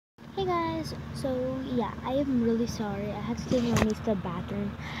guys, so yeah, I am really sorry. I had to take my niece to the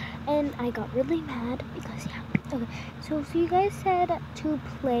bathroom and I got really mad because okay, so you guys said to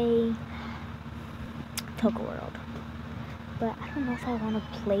play Toca World, but I don't know if I want to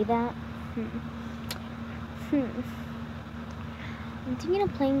play that. I'm thinking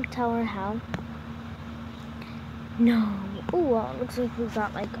of playing Tower How. No. Oh well, looks like we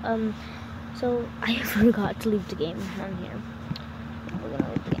got like so I forgot to leave the game on here. We're gonna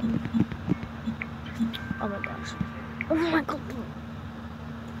leave the game. Oh my gosh. Oh my god.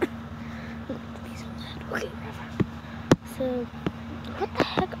 Okay, so what the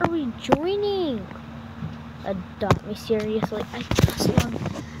heck are we joining? Adopt me, seriously. I just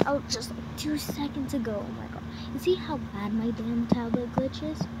logged out just like 2 seconds ago. Oh my god. You see how bad my damn tablet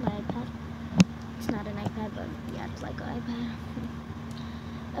glitches? My iPad. It's not an iPad, but yeah, it's like an iPad.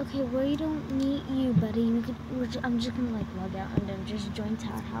 Okay, we don't need you, buddy. I'm just gonna like log out and then just join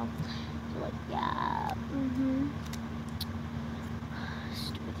Tower How. So like, yeah.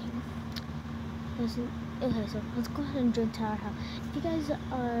 Stupid thing. Okay, so let's go ahead and join Tower How. If you guys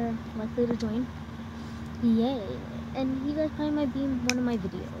are likely to join, yay! And you guys probably might be in one of my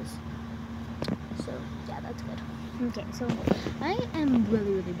videos. So yeah, that's good. Okay, so I am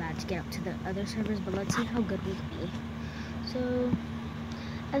really bad to get up to the other servers, but let's see how good we can be. So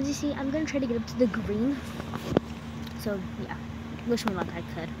as you see, I'm gonna try to get up to the green. So yeah, wish me luck. I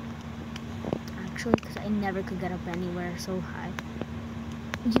could actually, because I never could get up anywhere so high.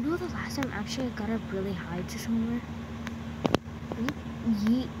 You know, the last time actually I got up really high to somewhere.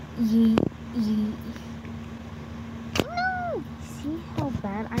 Yeet. No! See how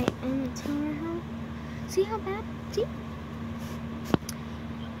bad I am at Tower How? See how bad? See?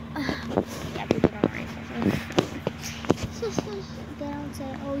 Yeah, people don't like it. They don't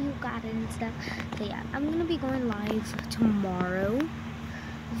say, oh, you got it and stuff. So yeah, I'm gonna be going live tomorrow.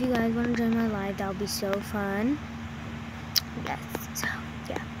 If you guys want to join my live, that'll be so fun. Yes, so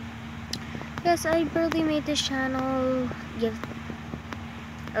yeah. Yes, I barely made this channel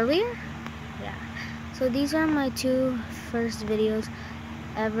earlier. Yeah. So these are my 2 first videos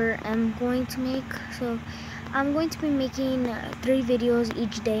ever I'm going to make. So I'm going to be making 3 videos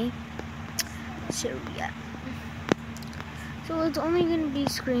each day. So yeah. So it's only going to be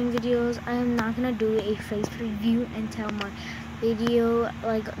screen videos. I am not going to do a face review until my video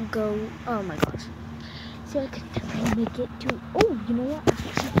oh my gosh. So I can try to make it to, oh, you know what,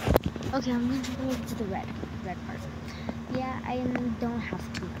 actually, okay, I'm going to try to make it to the red part. Yeah, I don't have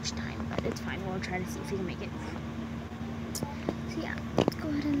too much time, but it's fine. We'll try to see if we can make it. So yeah, let's go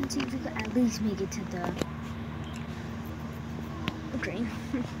ahead and see if we can at least make it to the green.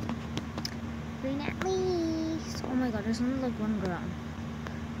 Green at least. Oh my god, there's only like 1 girl.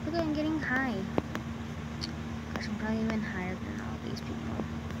 Look, I'm getting high. Gosh, I'm probably even higher than all these people.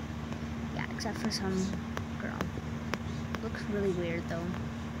 Yeah, except for some girl. Looks really weird though.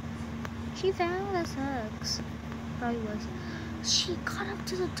 She fell, that sucks. Probably was. She got up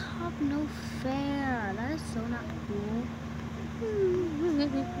to the top, no fair. That is so not cool. Oh,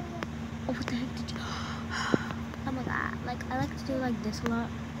 what the heck did you? Oh my god, like I like to do like this a lot.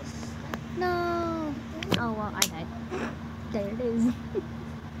 No. Oh well, I died. There it is.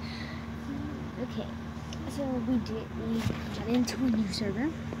 Okay, so we got into a new server.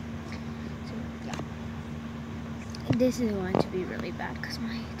 So yeah, this is going to be really bad because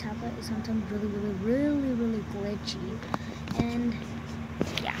my tablet is sometimes really glitchy, and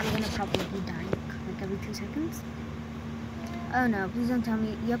yeah, I'm gonna probably be dying like every 2 seconds. Oh no, please don't tell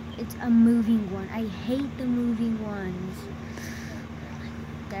me. Yep, it's a moving one. I hate the moving ones.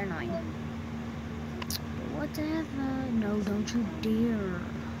 They're annoying. Whatever. No, don't you dare.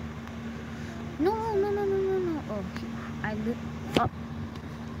 No. Oh, I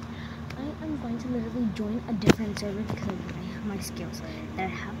am going to literally join a different server because of my skills that I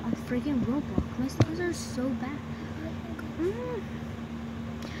have on freaking Roblox. My skills are so bad.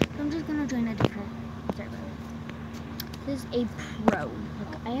 So I'm just gonna join a different server. This is a pro.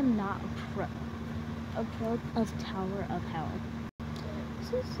 Like, I am not a pro. A pro of Tower of Hell.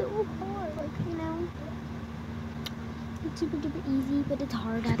 This is so hard, like, you know. It's super duper easy, but it's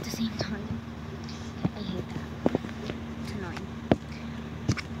hard at the same time. Okay, I hate that. It's annoying.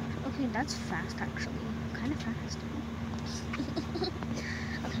 Okay, that's fast actually. Kind of fast.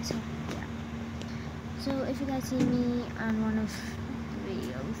 Okay, so yeah. So if you guys see me on one of the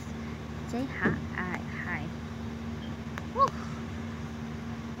videos, say hi. Hi. Woo.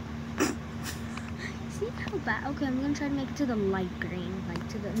 See how bad? Okay, I'm gonna try to make it to the light green, like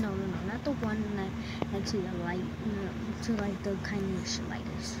to the no, not the one next to the light, to like the kind of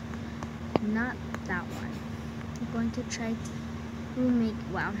lightest, not that one. I'm going to try to. we'll make,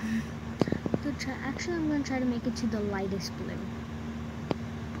 wow. Actually, I'm going to try to make it to the lightest blue.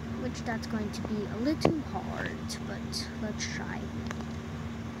 Which that's going to be a little hard, but let's try.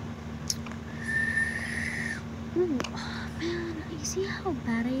 Ooh, oh man, you see how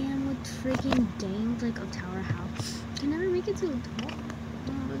bad I am with freaking games like of Tower House? I can never make it to the top.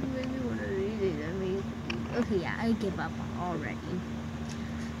 Okay, yeah, I give up already.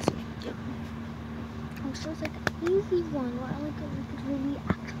 So, yeah. Oh, so it's like an easy one. Well, I like it really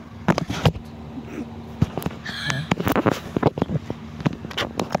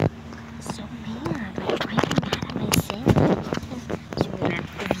so mad. Like, why am I mad at myself? So mad at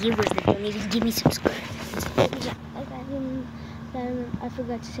the viewers that don't even give me subscribers. Yeah, I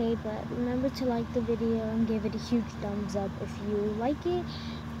forgot to say, but remember to like the video and give it a huge thumbs up if you like it.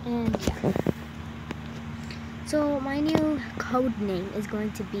 And yeah. So my new code name is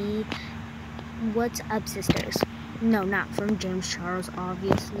going to be What's Up Sisters. No, not from James Charles,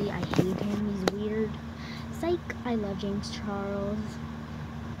 obviously. I hate him. He's weird. Psych. I love James Charles.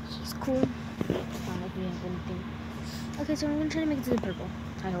 He's cool. It's not like we have anything. Okay, so I'm going to try to make it to the purple.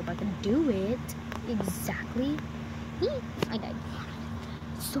 I hope I can do it. Exactly. I died.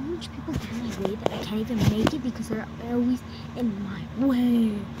 So much people get in my way that I can't even make it because they're always in my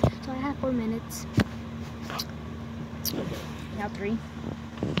way. So I have 4 minutes. Now 3. I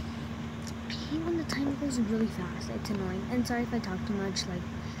hate when the time goes really fast. It's annoying. And sorry if I talk too much, like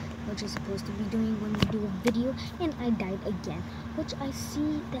what you're supposed to be doing when you do a video. And I died again, which I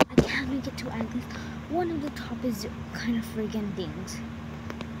see that I can't make it to at least one of the top is kind of friggin' things.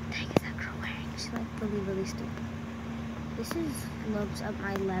 Dang, is that girl wearing? She's like really stupid. This is looks up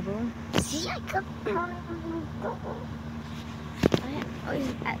my level. See, I could.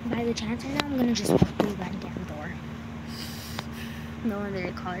 By the chance, I know I'm gonna just walk through that damn door. No wonder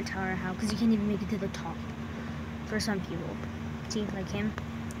they call it Tower House, because you can't even make it to the top. For some people. See, like him.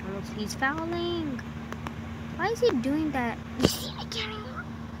 Almost, he's fouling. Why is he doing that? You see, I can't even.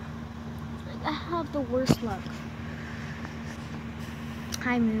 Like, I have the worst luck.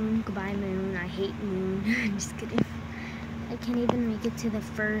 Hi, Moon. Goodbye, Moon. I hate Moon. I'm just kidding. I can't even make it to the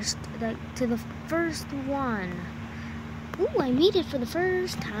first, one. Ooh, I made it for the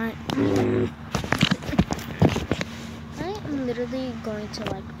first time. I am literally going to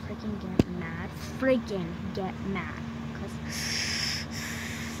like freaking get mad.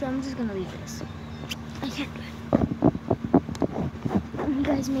 So I'm just gonna leave this. I can't do it. You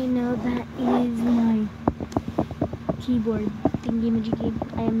guys may know that is my keyboard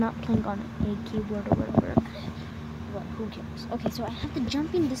thingy-majiggy. I am not playing on a keyboard or whatever. But who cares? Okay, so I have the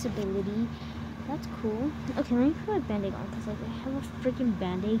jumping disability. That's cool. Okay, let me put my band-aid on because like I have a freaking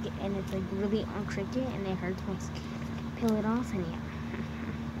band-aid and it's like really on cricket and it hurts my skin. Peel it off and yeah.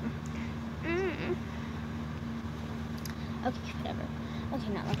 Okay, whatever. Okay,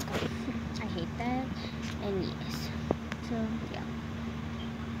 now let's go. I hate that. And yes. So yeah.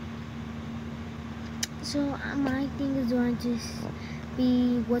 So my thing is going to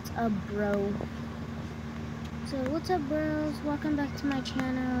be what's up, bro. So what's up, bros? Welcome back to my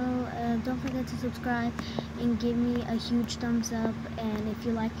channel. Don't forget to subscribe and give me a huge thumbs up. And if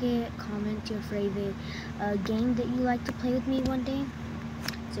you like it, comment your favorite game that you like to play with me one day.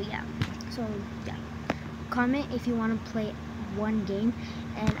 So yeah. Comment if you want to play one game,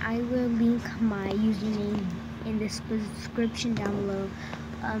 and I will link my username in the description down below.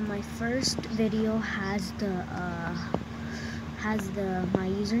 My first video has my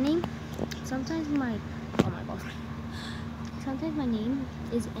username. Sometimes my name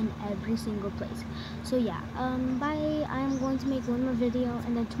is in every single place. So yeah, bye. I'm going to make one more video,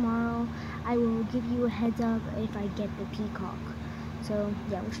 and then tomorrow I will give you a heads up if I get the peacock. So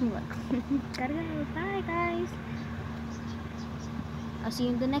yeah, wish me luck. Gotta go. Bye guys. I'll see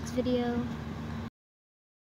you in the next video.